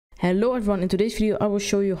Hello everyone, in today's video I will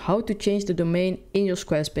show you how to change the domain in your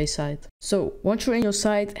Squarespace site. So once you're in your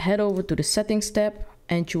site, head over to the settings tab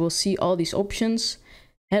and you will see all these options.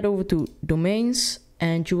 Head over to domains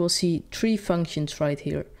and you will see three functions right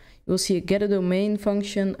here. You will see a get a domain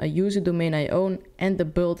function, a use a domain I own, and the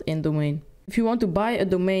built-in domain. If you want to buy a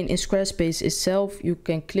domain in Squarespace itself, you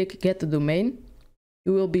can click get the domain.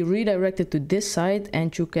 You will be redirected to this site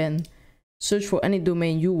and you can search for any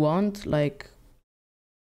domain you want, like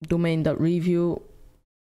domain.review.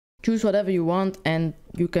 Choose whatever you want and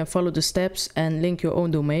you can follow the steps and link your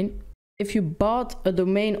own domain. If you bought a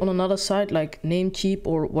domain on another site like Namecheap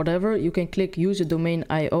or whatever, you can click use a domain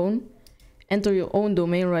I own. Enter your own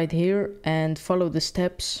domain right here and follow the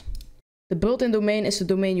steps. The built-in domain is the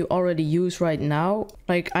domain you already use right now.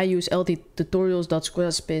 Like I use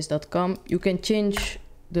lttutorials.squarespace.com. You can change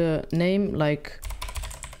the name like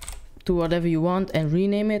to whatever you want and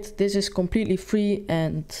rename it. This is completely free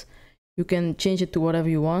and you can change it to whatever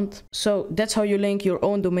you want. So that's how you link your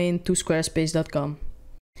own domain to squarespace.com.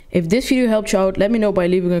 If this video helped you out, let me know by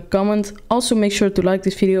leaving a comment. Also make sure to like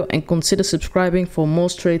this video and consider subscribing for more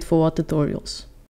straightforward tutorials.